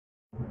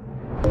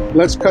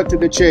Let's cut to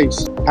the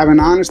chase, have an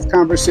honest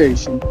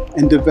conversation,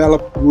 and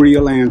develop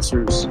real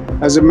answers.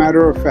 As a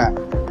matter of fact,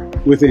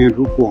 with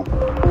Andrew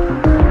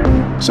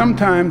Cuomo.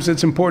 Sometimes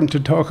it's important to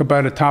talk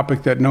about a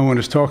topic that no one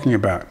is talking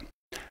about.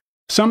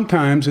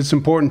 Sometimes it's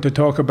important to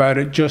talk about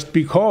it just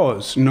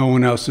because no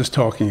one else is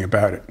talking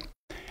about it.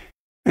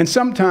 And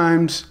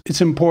sometimes it's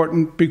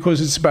important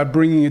because it's about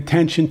bringing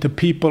attention to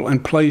people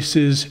and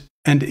places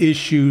and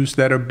issues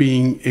that are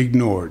being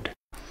ignored.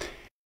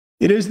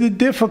 It is the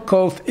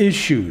difficult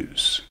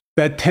issues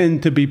that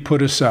tend to be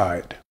put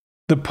aside.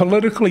 The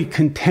politically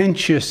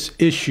contentious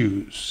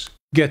issues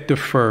get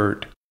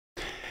deferred.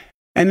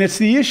 And it's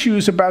the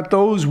issues about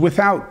those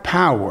without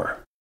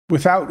power,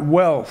 without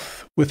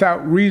wealth,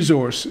 without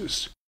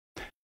resources,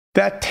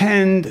 that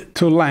tend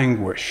to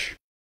languish.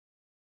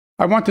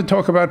 I want to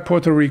talk about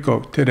Puerto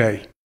Rico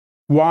today.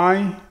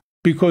 Why?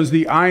 Because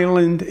the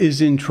island is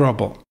in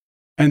trouble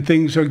and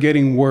things are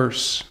getting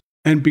worse.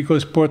 And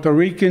because Puerto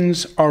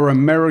Ricans are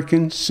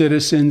American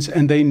citizens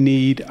and they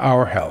need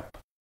our help.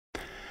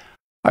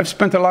 I've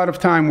spent a lot of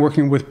time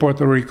working with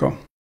Puerto Rico.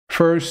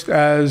 First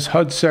as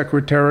HUD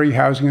Secretary,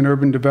 Housing and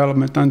Urban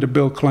Development under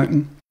Bill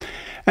Clinton,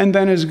 and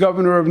then as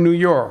Governor of New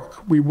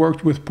York. We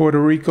worked with Puerto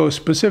Rico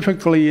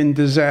specifically in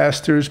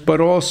disasters, but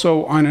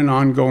also on an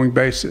ongoing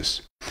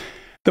basis.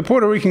 The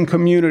Puerto Rican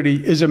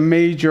community is a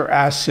major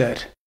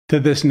asset to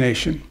this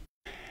nation,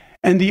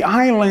 and the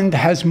island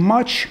has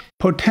much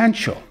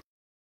potential.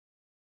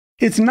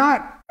 It's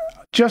not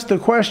just a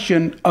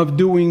question of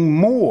doing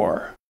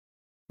more,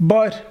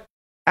 but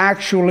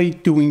actually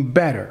doing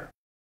better.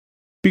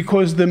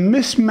 Because the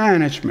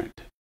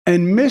mismanagement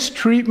and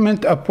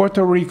mistreatment of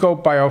Puerto Rico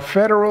by our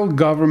federal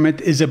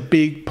government is a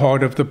big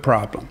part of the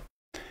problem.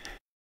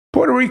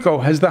 Puerto Rico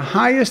has the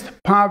highest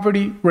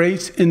poverty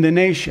rates in the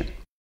nation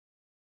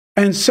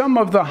and some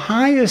of the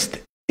highest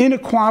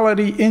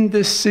inequality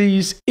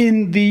indices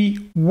in the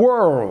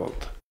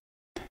world.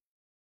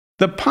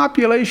 The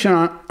population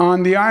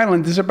on the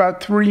island is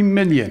about 3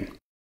 million,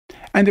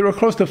 and there are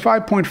close to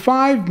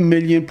 5.5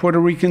 million Puerto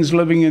Ricans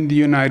living in the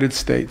United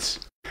States.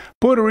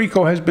 Puerto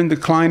Rico has been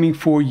declining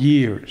for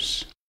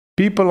years.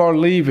 People are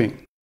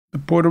leaving. The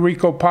Puerto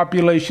Rico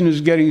population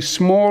is getting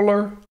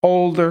smaller,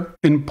 older,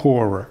 and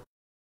poorer.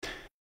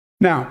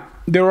 Now,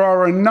 there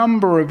are a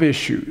number of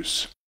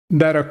issues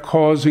that are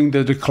causing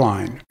the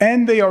decline,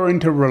 and they are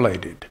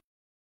interrelated.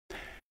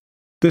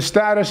 The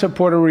status of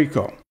Puerto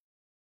Rico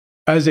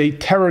as a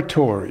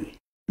territory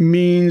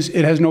means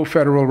it has no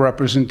federal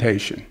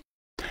representation.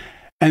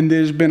 And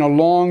there's been a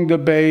long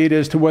debate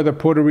as to whether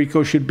Puerto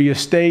Rico should be a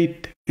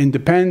state,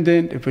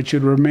 independent, if it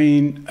should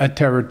remain a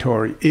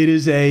territory. It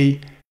is a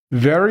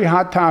very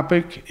hot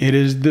topic. It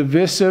is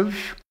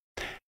divisive.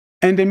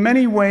 And in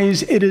many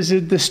ways, it is a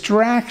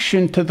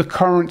distraction to the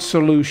current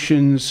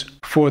solutions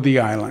for the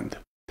island.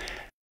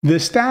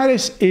 The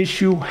status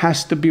issue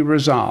has to be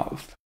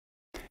resolved.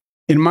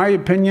 In my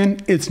opinion,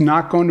 it's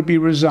not going to be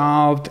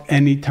resolved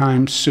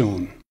anytime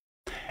soon.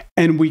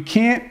 And we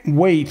can't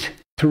wait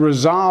to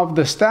resolve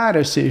the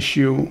status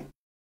issue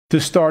to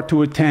start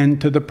to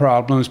attend to the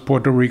problems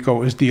Puerto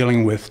Rico is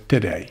dealing with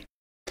today.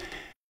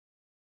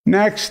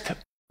 Next,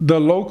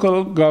 the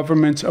local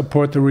governments of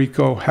Puerto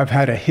Rico have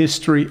had a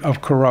history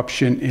of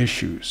corruption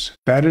issues.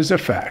 That is a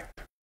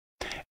fact.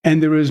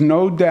 And there is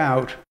no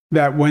doubt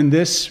that when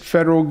this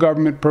federal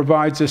government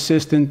provides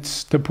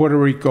assistance to Puerto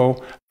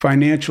Rico,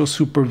 financial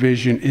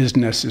supervision is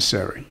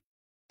necessary.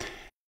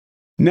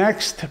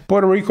 Next,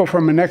 Puerto Rico,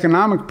 from an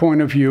economic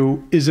point of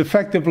view, is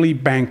effectively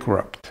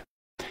bankrupt.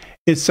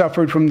 It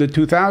suffered from the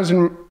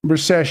 2000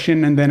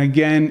 recession and then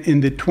again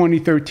in the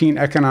 2013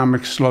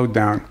 economic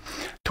slowdown.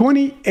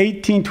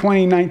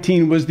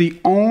 2018-2019 was the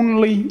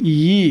only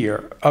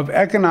year of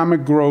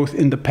economic growth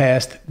in the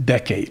past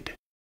decade.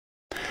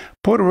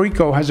 Puerto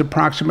Rico has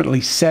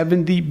approximately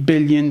 $70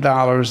 billion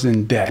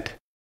in debt,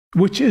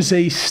 which is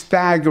a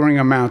staggering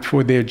amount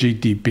for their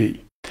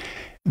GDP.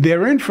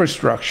 Their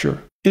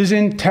infrastructure is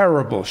in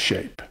terrible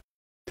shape.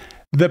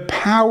 The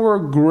power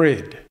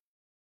grid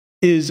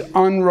is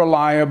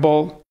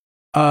unreliable,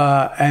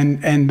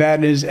 and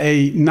that is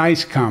a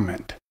nice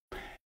comment.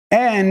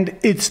 And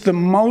it's the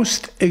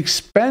most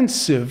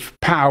expensive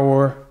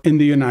power in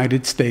the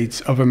United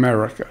States of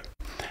America.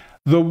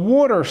 The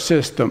water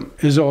system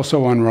is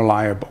also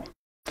unreliable.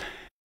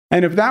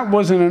 And if that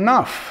wasn't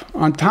enough,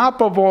 on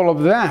top of all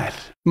of that,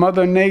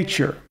 Mother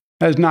Nature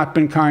has not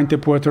been kind to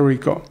Puerto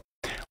Rico,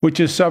 which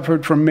has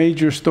suffered from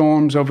major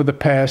storms over the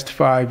past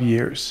 5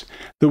 years.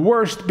 The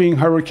worst being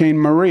Hurricane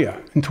Maria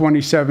in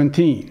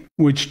 2017,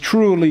 which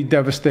truly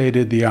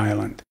devastated the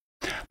island.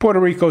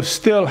 Puerto Rico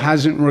still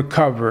hasn't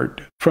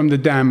recovered from the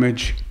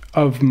damage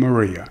of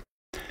Maria.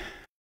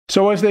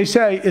 So as they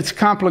say, it's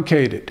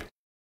complicated.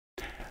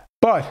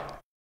 But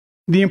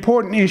the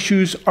important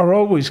issues are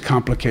always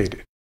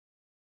complicated.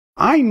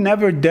 I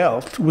never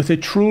dealt with a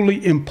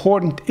truly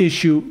important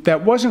issue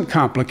that wasn't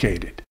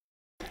complicated.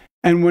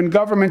 And when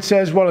government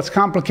says, well, it's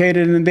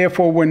complicated and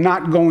therefore we're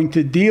not going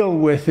to deal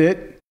with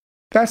it,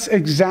 that's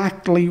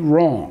exactly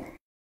wrong.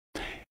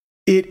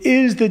 It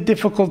is the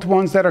difficult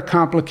ones that are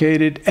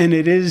complicated, and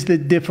it is the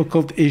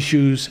difficult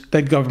issues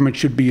that government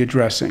should be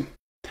addressing.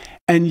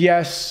 And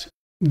yes,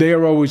 they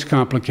are always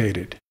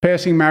complicated.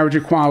 Passing marriage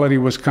equality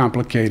was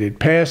complicated.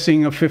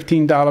 Passing a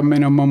 $15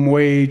 minimum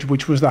wage,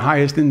 which was the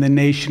highest in the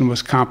nation,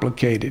 was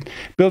complicated.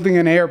 Building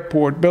an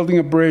airport, building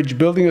a bridge,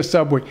 building a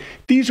subway.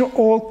 These are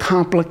all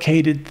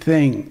complicated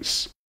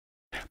things.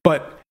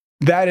 But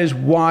that is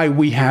why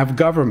we have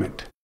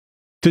government,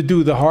 to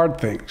do the hard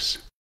things.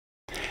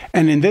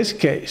 And in this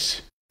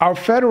case, our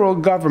federal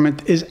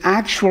government is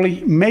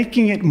actually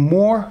making it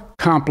more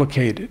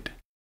complicated.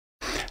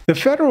 The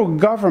federal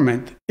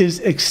government is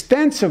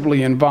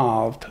extensively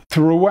involved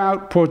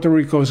throughout Puerto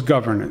Rico's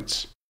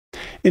governance.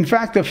 In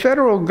fact, the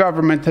federal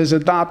government has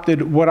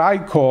adopted what I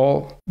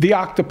call the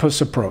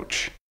octopus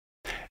approach.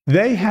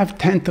 They have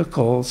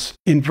tentacles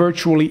in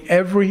virtually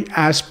every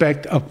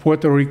aspect of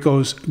Puerto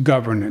Rico's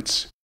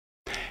governance.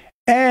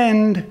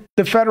 And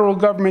the federal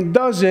government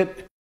does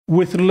it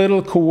with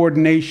little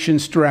coordination,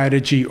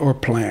 strategy, or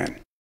plan.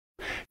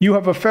 You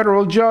have a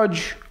federal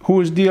judge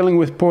who is dealing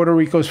with Puerto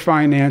Rico's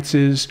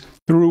finances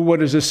through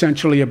what is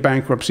essentially a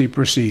bankruptcy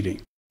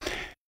proceeding.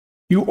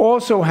 You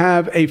also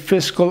have a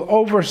fiscal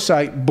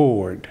oversight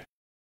board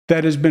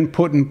that has been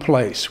put in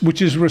place,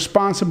 which is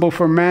responsible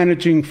for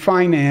managing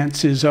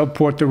finances of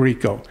Puerto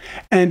Rico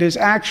and is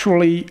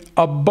actually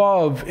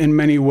above, in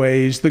many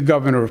ways, the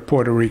governor of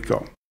Puerto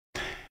Rico.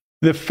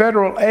 The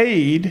federal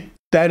aid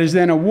that is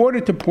then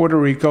awarded to Puerto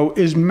Rico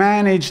is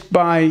managed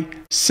by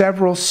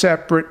several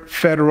separate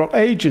federal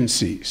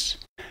agencies,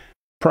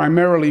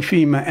 primarily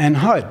FEMA and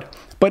HUD.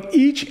 But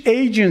each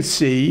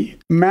agency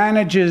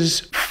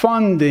manages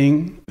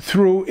funding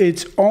through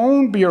its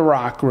own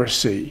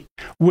bureaucracy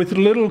with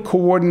little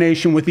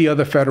coordination with the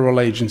other federal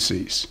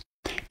agencies.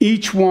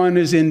 Each one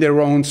is in their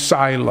own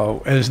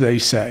silo, as they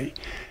say.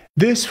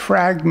 This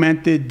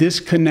fragmented,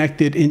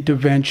 disconnected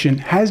intervention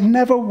has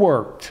never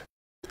worked.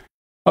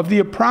 Of the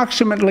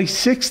approximately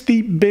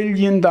 $60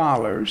 billion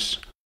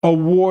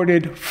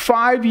awarded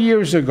 5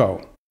 years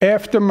ago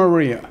after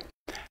Maria,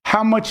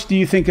 how much do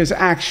you think has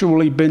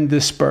actually been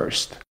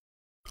dispersed?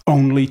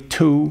 Only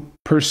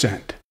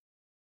 2%.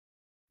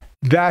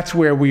 That's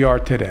where we are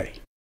today.